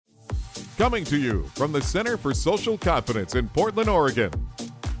Coming to you from the Center for Social Confidence in Portland, Oregon.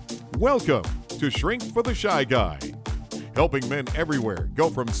 Welcome to Shrink for the Shy Guy, helping men everywhere go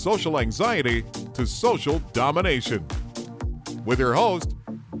from social anxiety to social domination. With your host,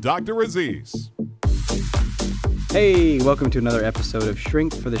 Dr. Aziz. Hey, welcome to another episode of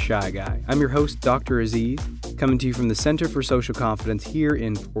Shrink for the Shy Guy. I'm your host, Dr. Aziz, coming to you from the Center for Social Confidence here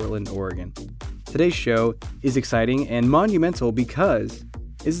in Portland, Oregon. Today's show is exciting and monumental because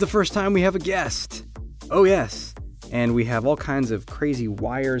it's the first time we have a guest. Oh yes, and we have all kinds of crazy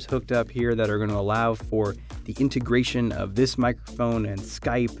wires hooked up here that are going to allow for the integration of this microphone and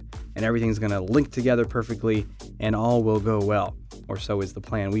Skype, and everything's going to link together perfectly, and all will go well. Or so is the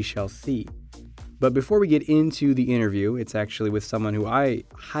plan. We shall see. But before we get into the interview, it's actually with someone who I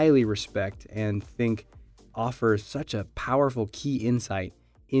highly respect and think offers such a powerful key insight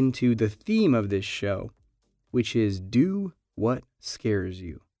into the theme of this show, which is do what scares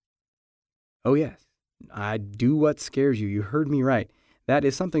you. Oh yes, I do what scares you. You heard me right. That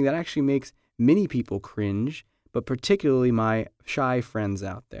is something that actually makes many people cringe, but particularly my shy friends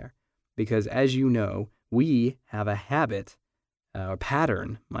out there. Because as you know, we have a habit, a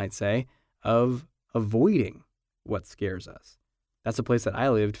pattern, might say, of avoiding what scares us. That's a place that I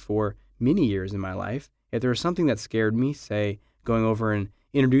lived for many years in my life. If there was something that scared me, say going over and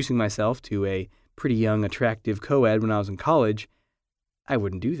introducing myself to a pretty young, attractive co-ed when I was in college, I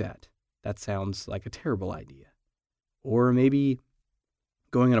wouldn't do that. That sounds like a terrible idea. Or maybe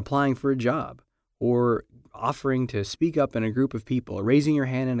going and applying for a job, or offering to speak up in a group of people, or raising your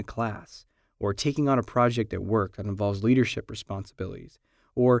hand in a class, or taking on a project at work that involves leadership responsibilities,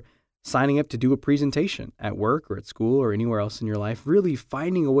 or signing up to do a presentation at work or at school or anywhere else in your life, really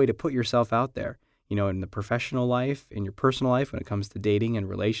finding a way to put yourself out there, in the professional life, in your personal life when it comes to dating and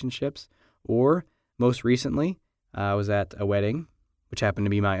relationships. Or most recently, I was at a wedding, which happened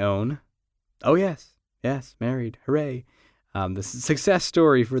to be my own. Oh yes, married, hooray. The success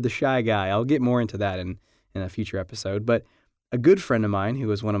story for the shy guy. I'll get more into that in a future episode. But a good friend of mine who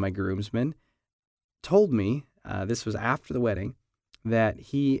was one of my groomsmen told me, this was after the wedding, that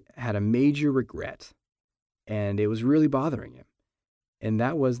he had a major regret, and it was really bothering him. And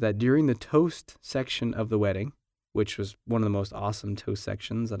that was that during the toast section of the wedding, which was one of the most awesome toast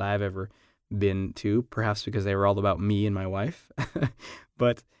sections that I've ever been to, perhaps because they were all about me and my wife,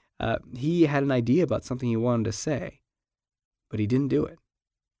 but he had an idea about something he wanted to say, but he didn't do it.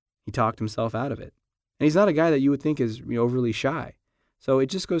 He talked himself out of it. And he's not a guy that you would think is overly shy. So it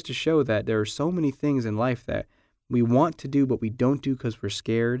just goes to show that there are so many things in life that we want to do, but we don't do because we're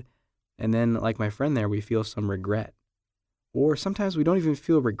scared. And then, like my friend there, we feel some regret. Or sometimes we don't even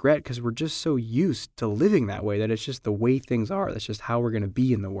feel regret because we're just so used to living that way that it's just the way things are. That's just how we're going to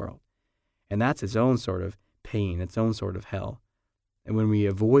be in the world. And that's its own sort of pain, its own sort of hell. And when we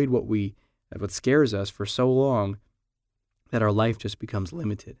avoid what scares us for so long, that our life just becomes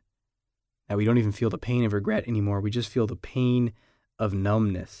limited. That we don't even feel the pain of regret anymore. We just feel the pain of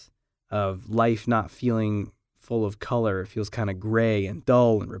numbness, of life not feeling full of color. It feels kind of gray and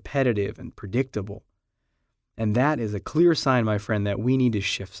dull and repetitive and predictable. And that is a clear sign, my friend, that we need to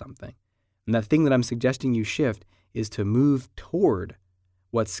shift something. And that thing that I'm suggesting you shift is to move toward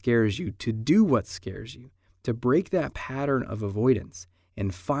what scares you, to do what scares you, to break that pattern of avoidance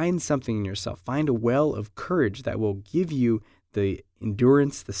and find something in yourself, find a well of courage that will give you the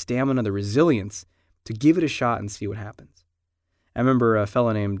endurance, the stamina, the resilience to give it a shot and see what happens. I remember a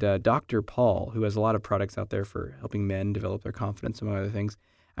fellow named Dr. Paul, who has a lot of products out there for helping men develop their confidence, among other things.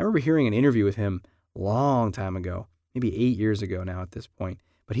 I remember hearing an interview with him a long time ago, maybe 8 years ago now at this point,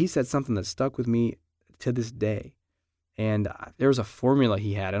 but he said something that stuck with me to this day. And there was a formula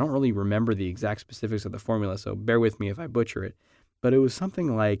he had. I don't really remember the exact specifics of the formula, so bear with me if I butcher it. But it was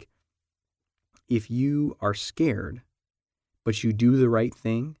something like, if you are scared, but you do the right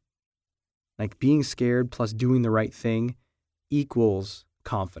thing, like being scared plus doing the right thing equals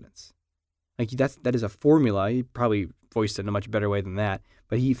confidence. Like that is a formula. He probably voiced it in a much better way than that.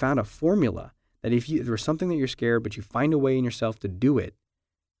 But he found a formula that if there's something that you're scared, but you find a way in yourself to do it,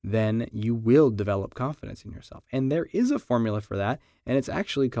 then you will develop confidence in yourself. And there is a formula for that, and it's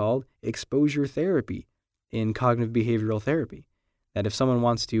actually called exposure therapy in cognitive behavioral therapy. That if someone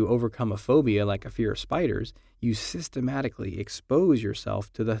wants to overcome a phobia like a fear of spiders, you systematically expose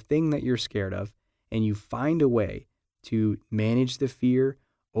yourself to the thing that you're scared of, and you find a way to manage the fear,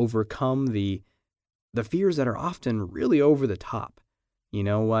 overcome the fears that are often really over the top. I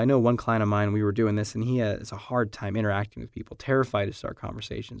know one client of mine, we were doing this, and he has a hard time interacting with people, terrified to start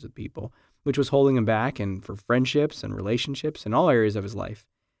conversations with people, which was holding him back and for friendships and relationships in all areas of his life.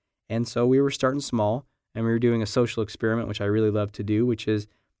 And so we were starting small, and we were doing a social experiment, which I really love to do, which is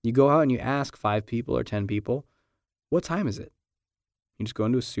You go out and you ask 5 people or 10 people, what time is it? You just go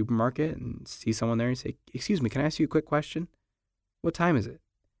into a supermarket and see someone there and say, excuse me, can I ask you a quick question? What time is it?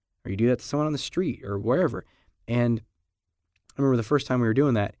 Or you do that to someone on the street or wherever. And I remember the first time we were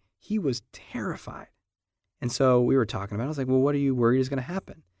doing that, he was terrified. And so we were talking about it. I was like, well, what are you worried is going to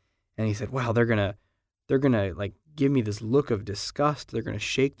happen? And he said, well, they're going to like give me this look of disgust. They're going to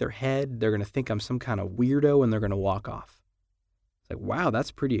shake their head. They're going to think I'm some kind of weirdo and they're going to walk off. It's like, wow,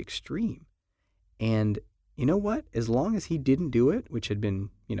 that's pretty extreme. And you know what? As long as he didn't do it, which had been,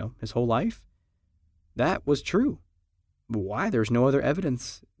 his whole life, that was true. Why? There's no other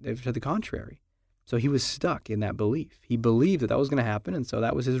evidence to the contrary. So he was stuck in that belief. He believed that was going to happen, and so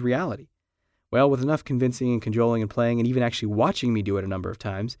that was his reality. Well, with enough convincing and cajoling and playing and even actually watching me do it a number of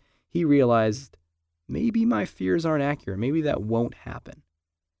times, he realized maybe my fears aren't accurate. Maybe that won't happen.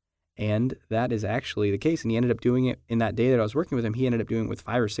 And that is actually the case. And he ended up doing it in that day that I was working with him. He ended up doing it with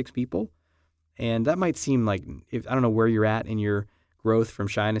 5 or 6 people. And that might seem like, I don't know where you're at in your growth from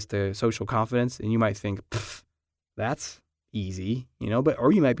shyness to social confidence, and you might think, that's easy,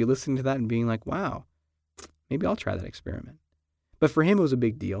 or you might be listening to that and being like, wow, maybe I'll try that experiment. But for him, it was a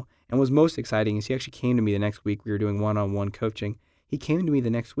big deal. And what's most exciting is he actually came to me the next week. We were doing one-on-one coaching. He came to me the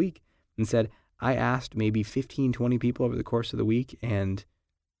next week and said, I asked maybe 15, 20 people over the course of the week, and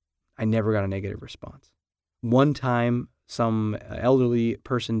I never got a negative response. One time, some elderly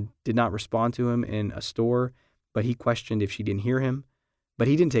person did not respond to him in a store, but he questioned if she didn't hear him. But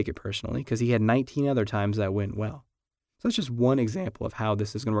he didn't take it personally because he had 19 other times that went well. So that's just one example of how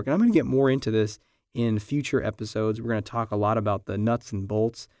this is going to work. And I'm going to get more into this in future episodes. We're going to talk a lot about the nuts and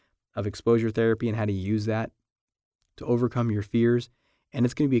bolts of exposure therapy and how to use that to overcome your fears. And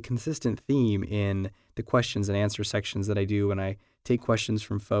it's going to be a consistent theme in the questions and answer sections that I do when I take questions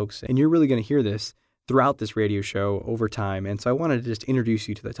from folks. And you're really going to hear this throughout this radio show over time. And so I wanted to just introduce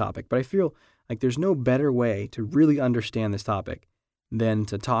you to the topic. But I feel like there's no better way to really understand this topic than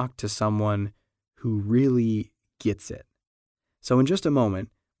to talk to someone who really gets it. So in just a moment,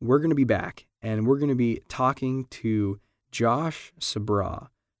 we're going to be back and we're going to be talking to Josh Sabraw,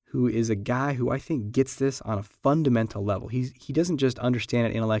 who is a guy who I think gets this on a fundamental level. He doesn't just understand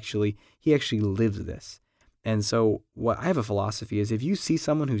it intellectually, he actually lives this. And so what I have a philosophy is if you see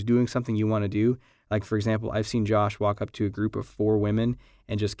someone who's doing something you want to do, like for example, I've seen Josh walk up to a group of 4 women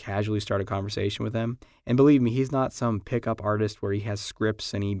and just casually start a conversation with them. And believe me, he's not some pickup artist where he has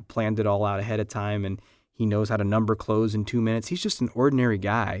scripts and he planned it all out ahead of time and he knows how to number clothes in 2 minutes. He's just an ordinary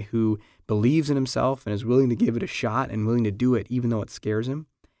guy who believes in himself and is willing to give it a shot and willing to do it even though it scares him.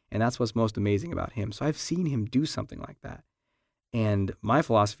 And that's what's most amazing about him. So I've seen him do something like that. And my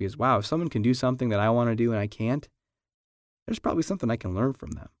philosophy is, wow, if someone can do something that I want to do and I can't, there's probably something I can learn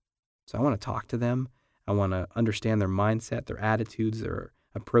from them. So I want to talk to them. I want to understand their mindset, their attitudes, their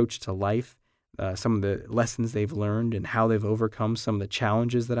approach to life, some of the lessons they've learned and how they've overcome some of the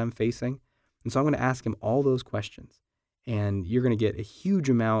challenges that I'm facing. And so I'm going to ask him all those questions. And you're going to get a huge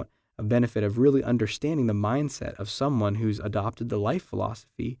amount of benefit of really understanding the mindset of someone who's adopted the life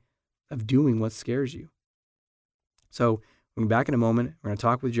philosophy of doing what scares you. So we'll be back in a moment. We're going to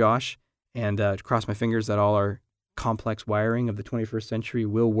talk with Josh and cross my fingers that all our complex wiring of the 21st century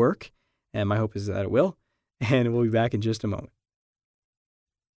will work. And my hope is that it will. And we'll be back in just a moment.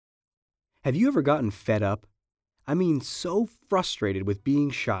 Have you ever gotten fed up? I mean, so frustrated with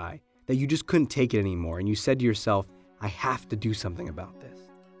being shy that you just couldn't take it anymore. And you said to yourself, I have to do something about this.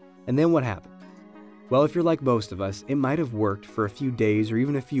 And then what happened? Well, if you're like most of us, it might have worked for a few days or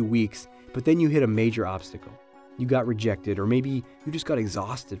even a few weeks, but then you hit a major obstacle. You got rejected, or maybe you just got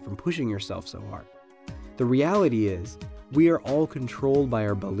exhausted from pushing yourself so hard. The reality is, we are all controlled by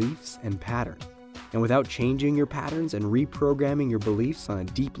our beliefs and patterns. And without changing your patterns and reprogramming your beliefs on a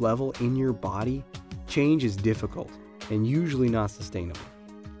deep level in your body, change is difficult and usually not sustainable.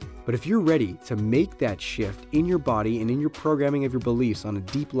 But if you're ready to make that shift in your body and in your programming of your beliefs on a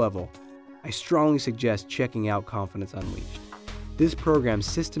deep level, I strongly suggest checking out Confidence Unleashed. This program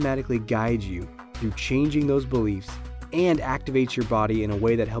systematically guides you through changing those beliefs and activates your body in a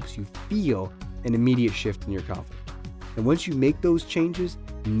way that helps you feel an immediate shift in your confidence. And once you make those changes,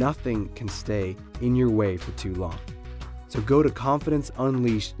 nothing can stay in your way for too long. So go to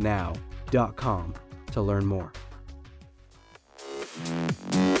confidenceunleashednow.com to learn more.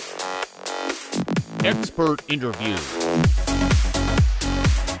 Expert interview.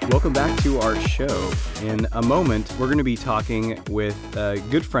 Welcome back to our show. In a moment, we're going to be talking with a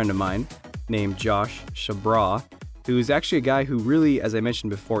good friend of mine named Josh Sabraw, who is actually a guy who really, as I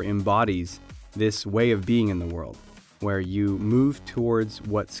mentioned before, embodies this way of being in the world, where you move towards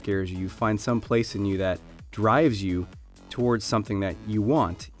what scares you. You find some place in you that drives you towards something that you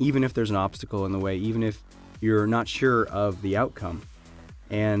want, even if there's an obstacle in the way, even if you're not sure of the outcome.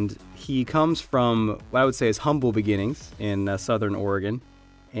 And he comes from what I would say is humble beginnings in Southern Oregon.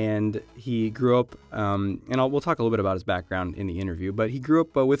 And he grew up, we'll talk a little bit about his background in the interview, but he grew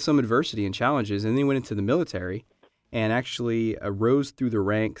up with some adversity and challenges, and then he went into the military and actually rose through the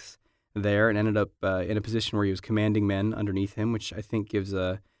ranks there and ended up in a position where he was commanding men underneath him, which I think gives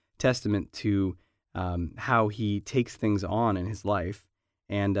a testament to how he takes things on in his life.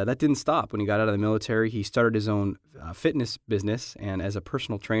 And that didn't stop. When he got out of the military, he started his own fitness business and as a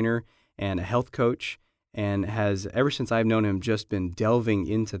personal trainer and a health coach, and has, ever since I've known him, just been delving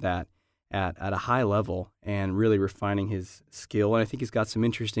into that at a high level and really refining his skill. And I think he's got some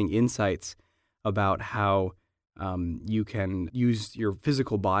interesting insights about how you can use your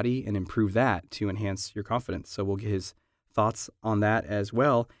physical body and improve that to enhance your confidence. So we'll get his thoughts on that as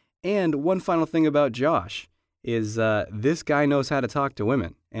well. And one final thing about Josh is this guy knows how to talk to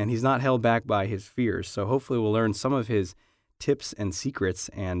women, and he's not held back by his fears. So hopefully we'll learn some of his tips and secrets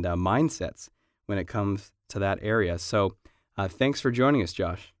and mindsets when it comes to that area. So thanks for joining us,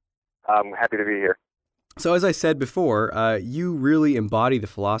 Josh. I'm happy to be here. So as I said before, you really embody the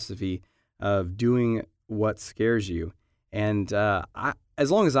philosophy of doing what scares you. And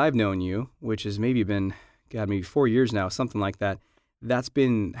as long as I've known you, which has maybe been, maybe 4 years now, something like that, that's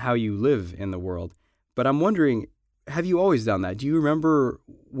been how you live in the world. But I'm wondering, have you always done that? Do you remember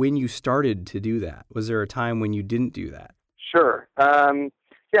when you started to do that? Was there a time when you didn't do that? Sure.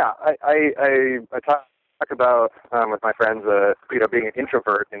 Yeah, I talk about with my friends, being an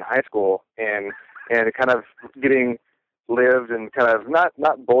introvert in high school and kind of getting lived and kind of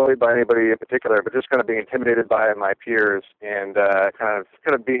not bullied by anybody in particular, but just kind of being intimidated by my peers and kind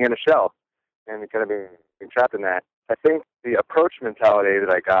of being in a shell and kind of being trapped in that. I think the approach mentality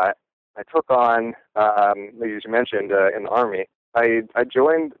that I took on, as you mentioned, in the Army. I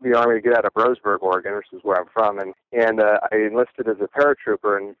joined the Army to get out of Roseburg, Oregon, which is where I'm from, and I enlisted as a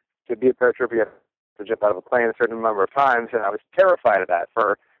paratrooper. And to be a paratrooper, you have to jump out of a plane a certain number of times, and I was terrified of that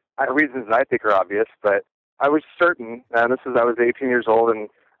for reasons that I think are obvious. But I was certain, and I was 18 years old, and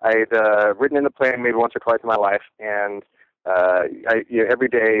I'd ridden in the plane maybe once or twice in my life, and every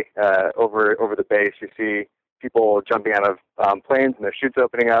day over the base, you see people jumping out of planes and their chutes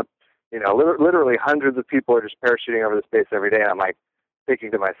opening up. You know, literally hundreds of people are just parachuting over the space every day. And I'm like thinking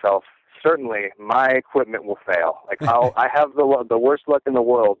to myself, certainly my equipment will fail. Like I have the worst luck in the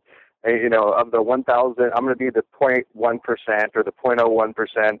world. You know, of the 1,000, I'm going to be the 0.1% or the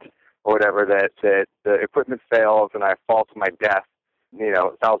 0.01% or whatever that the equipment fails and I fall to my death,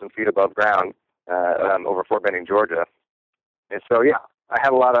 1,000 feet above ground over Fort Benning, Georgia. And so, yeah, I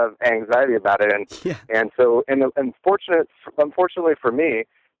had a lot of anxiety about it. And unfortunately for me,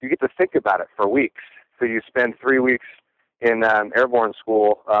 you get to think about it for weeks. So you spend 3 weeks in airborne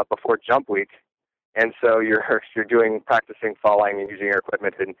school before jump week, and so you're practicing falling and using your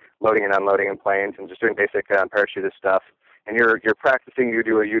equipment and loading and unloading in planes and just doing basic parachutist stuff. And you're practicing. You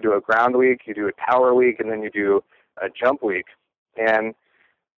do a ground week, you do a tower week, and then you do a jump week. And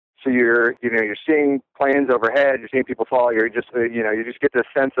so you're seeing planes overhead, you're seeing people fall. You just get this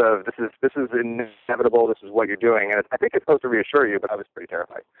sense of this is inevitable. This is what you're doing, and I think it's supposed to reassure you. But I was pretty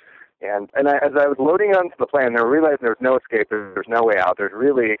terrified. And as I was loading onto the plane, I realized there was no escape. There's no way out. There's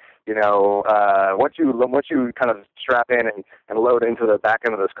really, once you kind of strap in and load into the back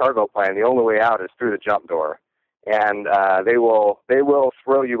end of this cargo plane, the only way out is through the jump door. And they will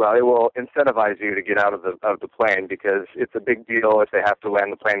throw you out. They will incentivize you to get out of the plane because it's a big deal if they have to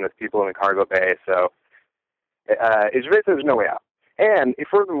land the plane with people in the cargo bay. So there's no way out. And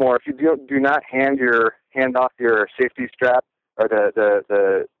furthermore, if you do not hand off your safety strap or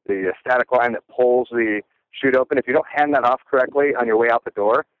the static line that pulls the chute open, if you don't hand that off correctly on your way out the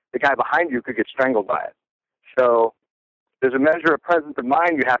door, the guy behind you could get strangled by it. So there's a measure of presence of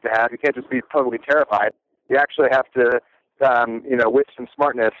mind you have to have. You can't just be totally terrified. You actually have to, with some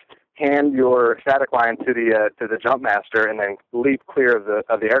smartness, hand your static line to the jump master and then leap clear of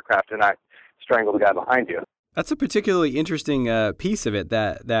the aircraft and not strangle the guy behind you. That's a particularly interesting piece of it.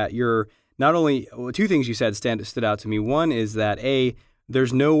 That you're not only two things you said stood out to me. One is that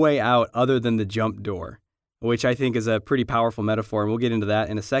there's no way out other than the jump door, which I think is a pretty powerful metaphor, and we'll get into that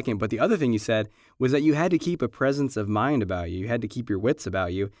in a second. But the other thing you said was that you had to keep a presence of mind about you. You had to keep your wits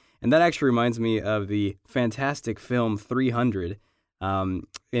about you. And that actually reminds me of the fantastic film 300,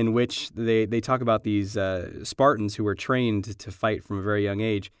 in which they talk about these Spartans who were trained to fight from a very young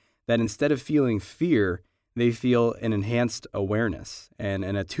age, that instead of feeling fear, they feel an enhanced awareness and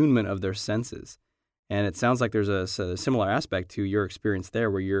an attunement of their senses. And it sounds like there's a similar aspect to your experience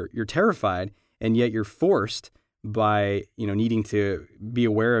there where you're terrified, and yet you're forced by, needing to be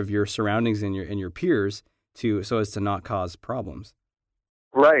aware of your surroundings and your peers so as to not cause problems.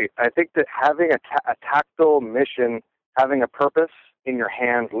 Right. I think that having a tactile mission, having a purpose in your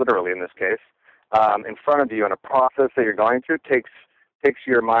hands, literally in this case, in front of you, and a process that you're going through takes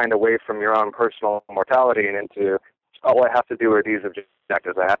your mind away from your own personal mortality and into all I have to do are these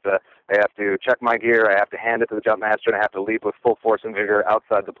objectives. I have to check my gear. I have to hand it to the jump master, and I have to leap with full force and vigor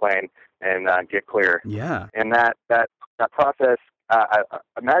outside the plane and get clear. Yeah. And that process, I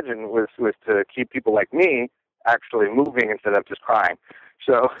imagine, was to keep people like me actually moving instead of just crying.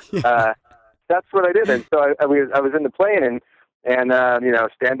 So that's what I did. And so I was in the plane and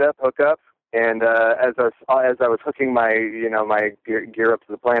stand up, hook up, and as I was hooking my my gear up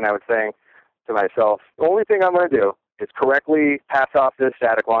to the plane, I was saying to myself, the only thing I'm going to do is correctly pass off this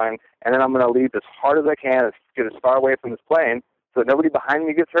static line, and then I'm going to leap as hard as I can, get as far away from this plane, so that nobody behind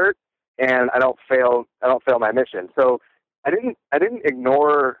me gets hurt, and I don't fail my mission. So I didn't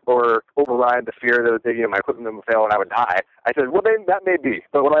ignore or override the fear that my equipment would fail and I would die. I said, well, then that may be,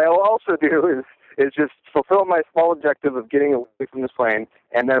 but what I'll also do is just fulfill my small objective of getting away from this plane,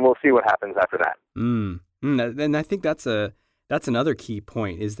 and then we'll see what happens after that. And I think that's another key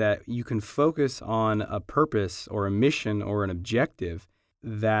point, is that you can focus on a purpose or a mission or an objective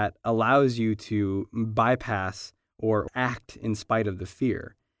that allows you to bypass or act in spite of the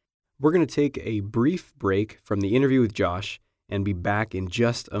fear. We're going to take a brief break from the interview with Josh and be back in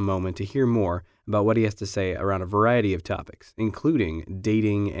just a moment to hear more about what he has to say around a variety of topics, including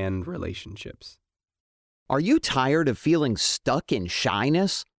dating and relationships. Are you tired of feeling stuck in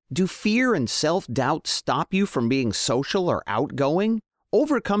shyness? Do fear and self-doubt stop you from being social or outgoing?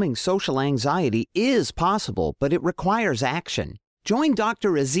 Overcoming social anxiety is possible, but it requires action. Join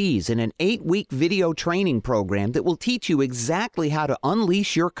Dr. Aziz in an 8-week video training program that will teach you exactly how to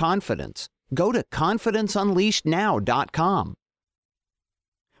unleash your confidence. Go to confidenceunleashednow.com.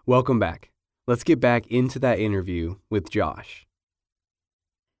 Welcome back. Let's get back into that interview with Josh.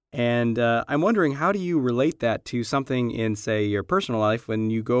 And I'm wondering, how do you relate that to something in, say, your personal life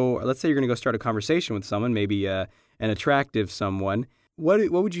when you go, let's say you're going to go start a conversation with someone, maybe an attractive someone. What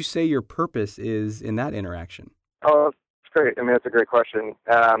would you say your purpose is in that interaction? Oh, that's great. I mean, that's a great question.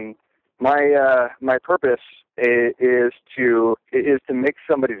 My purpose is to make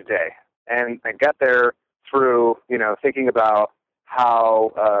somebody's day. And I got there through, thinking about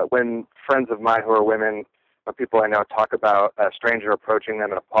how when friends of mine who are women, people I know, talk about a stranger approaching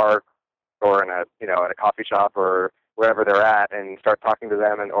them in a park or in a coffee shop or wherever they're at, and start talking to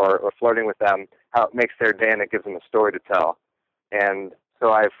them or flirting with them, how it makes their day and it gives them a story to tell. And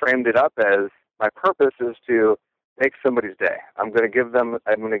so I framed it up as my purpose is to make somebody's day. I'm going to give them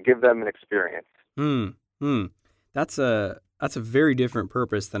an experience. That's a very different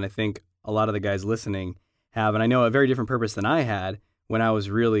purpose than I think a lot of the guys listening have, and I know a very different purpose than I had when I was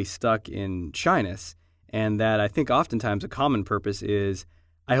really stuck in shyness. And that I think oftentimes a common purpose is,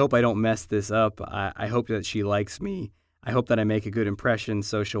 I hope I don't mess this up. I hope that she likes me. I hope that I make a good impression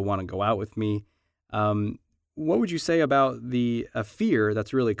so she'll want to go out with me. What would you say about a fear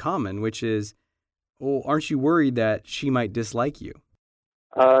that's really common, which is, well, aren't you worried that she might dislike you?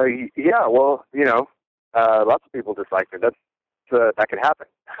 Yeah, well, lots of people dislike me. That could happen.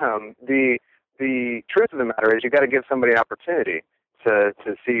 The truth of the matter is, you got to give somebody an opportunity to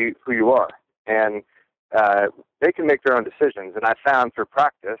see who you are. And they can make their own decisions. And I found through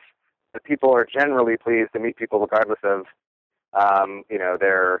practice that people are generally pleased to meet people regardless of,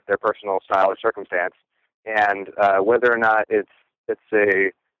 their personal style or circumstance. And whether or not it's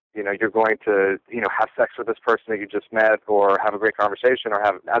you're going to, have sex with this person that you just met, or have a great conversation, or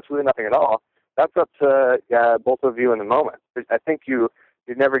have absolutely nothing at all, that's up to both of you in the moment. I think you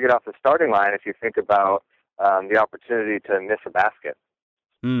never get off the starting line if you think about the opportunity to miss a basket.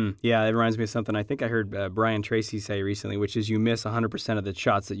 Yeah, it reminds me of something I think I heard Brian Tracy say recently, which is you miss 100% of the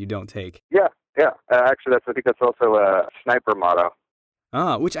shots that you don't take. Yeah. Actually, I think that's also a sniper motto.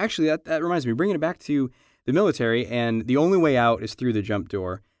 Which actually, that reminds me, bringing it back to the military, and the only way out is through the jump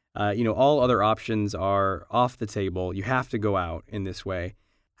door. All other options are off the table. You have to go out in this way.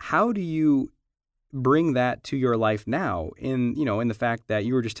 How do you bring that to your life now? In the fact that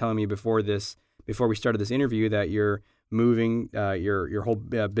you were just telling me before we started this interview, that you're moving your whole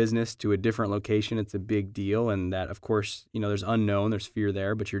business to a different location. It's a big deal, and that, of course, there's unknown, there's fear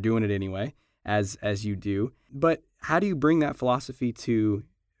there, but you're doing it anyway, as you do. But how do you bring that philosophy to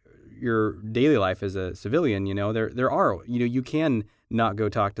your daily life as a civilian? There are, you can not go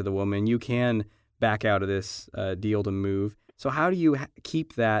talk to the woman, you can back out of this deal to move. So how do you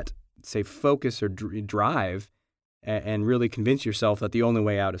keep that, say, focus or drive and really convince yourself that the only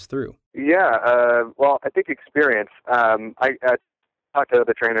way out is through? Yeah, well, I think experience. I talked to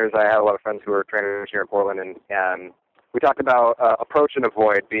other trainers. I had a lot of friends who were trainers here in Portland, and we talked about approach and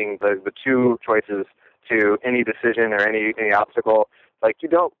avoid being the two choices to any decision or any obstacle. Like, you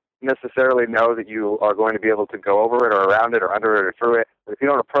don't necessarily know that you are going to be able to go over it or around it or under it or through it. But if you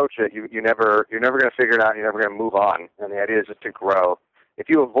don't approach it, you're never going to figure it out. You're never going to move on. And the idea is just to grow. If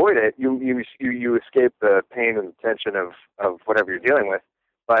you avoid it, you escape the pain and the tension of whatever you're dealing with,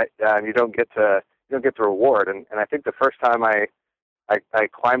 but you don't get the reward. And I think the first time I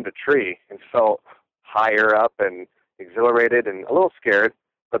climbed a tree and felt higher up and exhilarated and a little scared,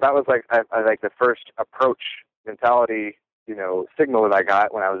 but that was like the first approach mentality, signal that I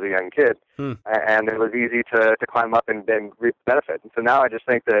got when I was a young kid. And it was easy to climb up and then reap the benefit. And so now I just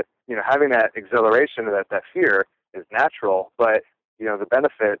think that, having that exhilaration and that fear is natural, but, the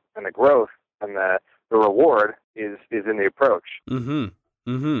benefit and the growth and the reward is in the approach. Mm-hmm.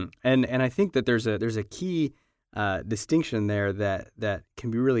 Mm-hmm. And I think that there's a key distinction there that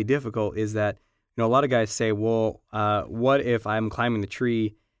can be really difficult, is that, a lot of guys say, well, what if I'm climbing the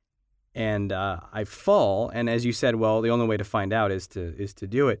tree and I fall? And as you said, well, the only way to find out is to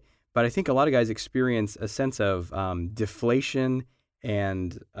do it. But I think a lot of guys experience a sense of deflation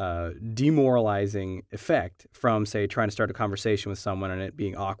and demoralizing effect from, say, trying to start a conversation with someone and it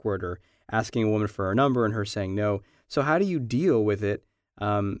being awkward, or asking a woman for her number and her saying no. So how do you deal with it?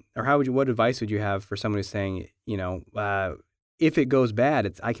 Or what advice would you have for someone who's saying, if it goes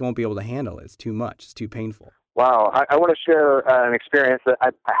bad, I won't be able to handle it. It's too much. It's too painful. Wow. I want to share an experience that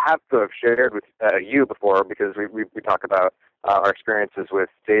I have to have shared with you before, because we talk about our experiences with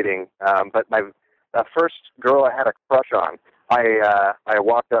dating. But my first girl I had a crush on, I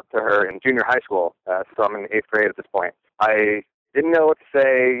walked up to her in junior high school, so I'm in 8th grade at this point. I didn't know what to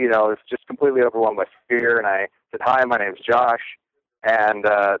say, I was just completely overwhelmed by fear, and I said, "Hi, my name's Josh." And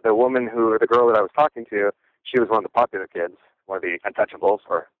the girl that I was talking to, she was one of the popular kids, one of the untouchables,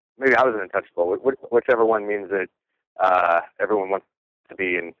 or maybe I was an untouchable, whichever one means that everyone wants to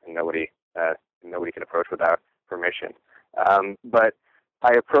be and nobody can approach without permission. But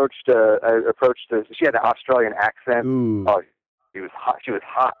I approached she had an Australian accent. Ooh. Oh, she was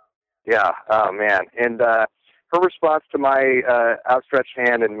hot. Yeah. Oh man. And her response to my outstretched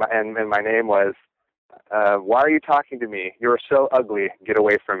hand and my name was, "Why are you talking to me? You're so ugly. Get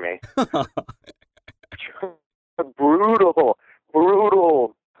away from me."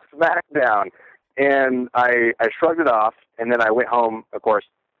 brutal smackdown. And I shrugged it off, and then I went home, of course,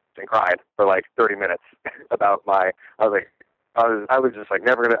 and cried for like 30 minutes about I was just like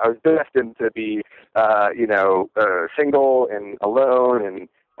never gonna. I was destined to be, single and alone and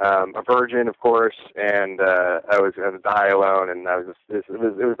a virgin, of course, and I was gonna die alone, and it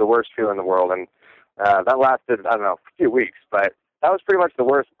was the worst feeling in the world, and that lasted, I don't know, a few weeks, but that was pretty much the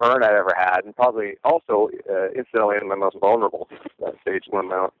worst burn I'd ever had, and probably also incidentally in my most vulnerable stage, one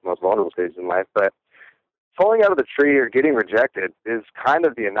of my most vulnerable stages in life. But falling out of the tree or getting rejected is kind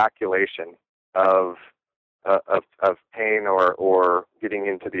of the inoculation of pain or getting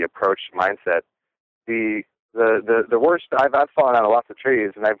into the approach mindset. The worst, I've fallen out of lots of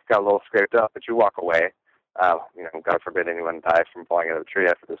trees and I've got a little scraped up, but you walk away. God forbid anyone die from falling out of a tree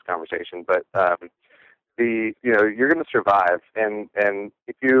after this conversation, but you're going to survive, and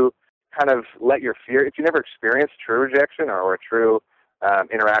if you kind of let your fear, if you never experience true rejection or a true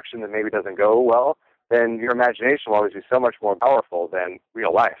interaction that maybe doesn't go well, then your imagination will always be so much more powerful than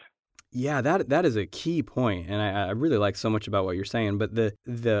real life. Yeah, that is a key point, and I really like so much about what you're saying. But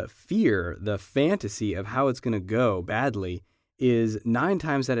the fear, the fantasy of how it's going to go badly is 9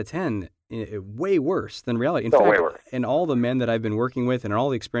 times out of 10 way worse than reality. In fact, in all the men that I've been working with and all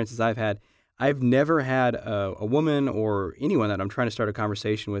the experiences I've had, I've never had a woman or anyone that I'm trying to start a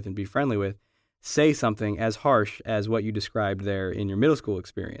conversation with and be friendly with say something as harsh as what you described there in your middle school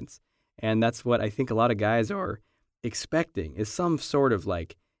experience. And that's what I think a lot of guys are expecting, is some sort of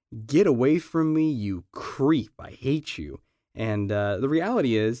like, get away from me, you creep, I hate you. And the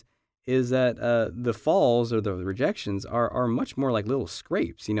reality is that the falls or the rejections are much more like little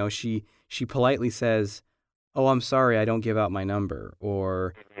scrapes. She politely says, "Oh, I'm sorry, I don't give out my number,"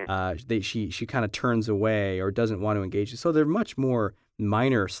 or she kind of turns away or doesn't want to engage. So they're much more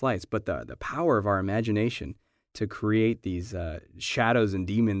minor slights, but the power of our imagination to create these shadows and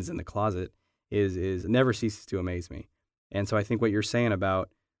demons in the closet is never ceases to amaze me. And so I think what you're saying about,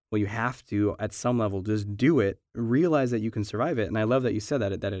 well, you have to, at some level, just do it, realize that you can survive it. And I love that you said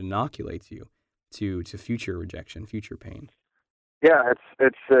that it inoculates you to future rejection, future pain. Yeah,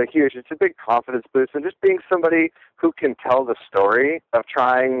 it's huge. It's a big confidence boost, and just being somebody who can tell the story of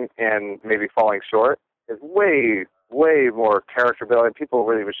trying and maybe falling short is way more character building. People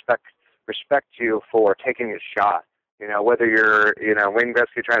really respect you for taking a shot. Whether you're, Wayne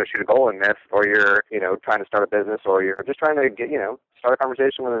Gretzky trying to shoot a goal and miss, or you're, trying to start a business, or you're just trying to get, start a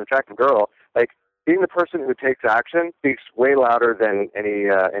conversation with an attractive girl. Like, being the person who takes action speaks way louder than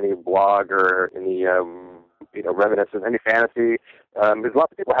any blog or any, reminiscence, any fantasy. There's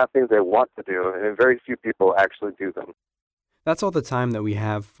lots of people have things they want to do, and very few people actually do them. That's all the time that we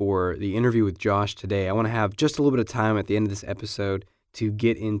have for the interview with Josh today. I want to have just a little bit of time at the end of this episode to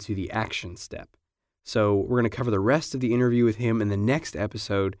get into the action step. So we're going to cover the rest of the interview with him in the next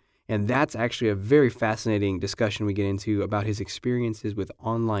episode, and that's actually a very fascinating discussion we get into about his experiences with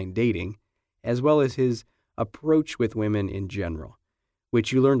online dating, as well as his approach with women in general,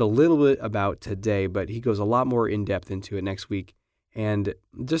 which you learned a little bit about today, but he goes a lot more in-depth into it next week. And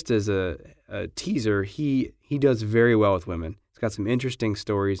just as a teaser, he does very well with women. He's got some interesting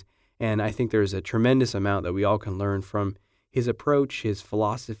stories, and I think there's a tremendous amount that we all can learn from his approach, his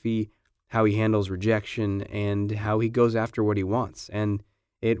philosophy, how he handles rejection, and how he goes after what he wants. And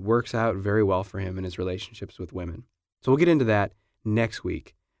it works out very well for him in his relationships with women. So we'll get into that next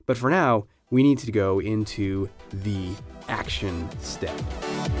week. But for now, we need to go into the action step.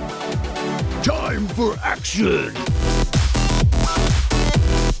 Time for action!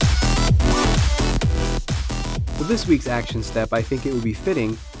 Well, this week's action step, I think it would be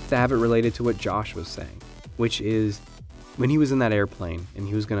fitting to have it related to what Josh was saying, which is when he was in that airplane and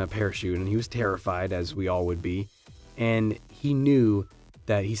he was going to parachute and he was terrified, as we all would be, and he knew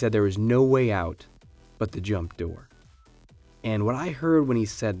that he said there was no way out but the jump door. And what I heard when he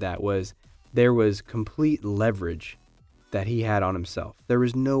said that was there was complete leverage that he had on himself. There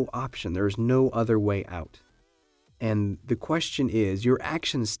was no option. There was no other way out. And the question is, your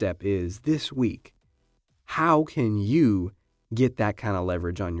action step is this week, how can you get that kind of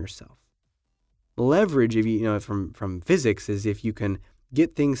leverage on yourself? Leverage, if you know from physics, is if you can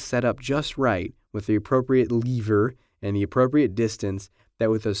get things set up just right with the appropriate lever and the appropriate distance, that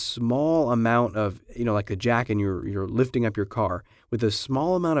with a small amount of, like a jack and you're lifting up your car, with a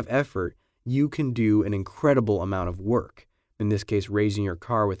small amount of effort, you can do an incredible amount of work. In this case, raising your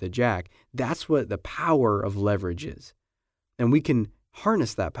car with a jack. That's what the power of leverage is. And we can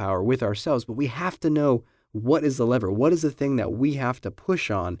harness that power with ourselves, but we have to know what is the lever? What is the thing that we have to push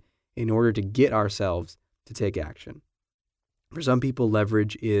on in order to get ourselves to take action? For some people,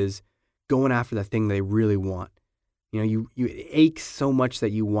 leverage is going after the thing they really want. You ache so much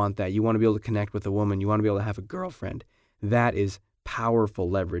that you want that. You want to be able to connect with a woman. You want to be able to have a girlfriend. That is powerful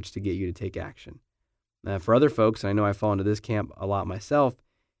leverage to get you to take action. For other folks, and I know I fall into this camp a lot myself,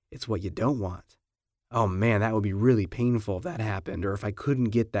 it's what you don't want. Oh man, that would be really painful if that happened, or if I couldn't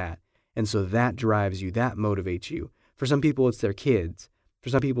get that. And so that drives you, that motivates you. For some people, it's their kids. For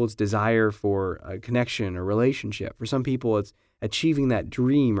some people, it's desire for a connection or relationship. For some people, it's achieving that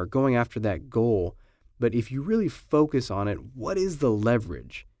dream or going after that goal. But if you really focus on it, what is the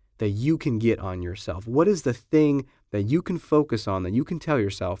leverage that you can get on yourself? What is the thing that you can focus on, that you can tell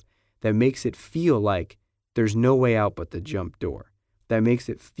yourself, that makes it feel like there's no way out but the jump door? That makes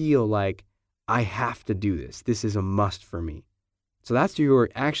it feel like I have to do this. This is a must for me. So that's your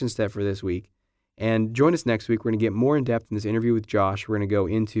action step for this week. And join us next week. We're going to get more in depth in this interview with Josh. We're going to go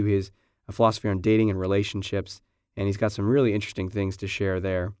into his philosophy on dating and relationships. And he's got some really interesting things to share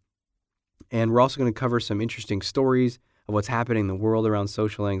there. And we're also going to cover some interesting stories of what's happening in the world around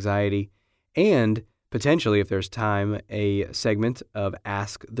social anxiety. And potentially, if there's time, a segment of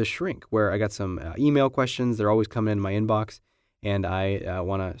Ask the Shrink, where I got some email questions. They're always coming in my inbox, and I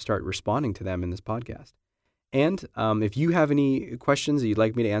want to start responding to them in this podcast. And if you have any questions that you'd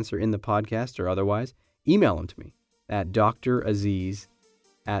like me to answer in the podcast or otherwise, email them to me at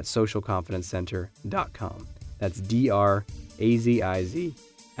draziz@socialconfidencecenter.com. That's DRAZIZ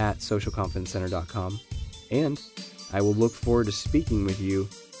 @socialconfidencecenter.com. And I will look forward to speaking with you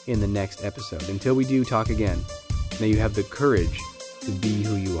in the next episode. Until we do talk again, may you have the courage to be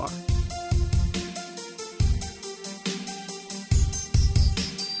who you are.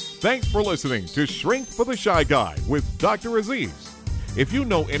 Thanks for listening to Shrink for the Shy Guy with Dr. Aziz. If you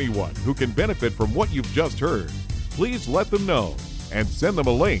know anyone who can benefit from what you've just heard, please let them know and send them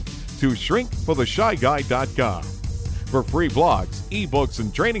a link to shrinkfortheshyguy.com. For free blogs, ebooks,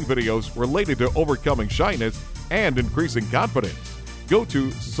 and training videos related to overcoming shyness and increasing confidence, go to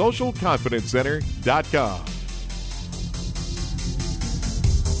socialconfidencecenter.com.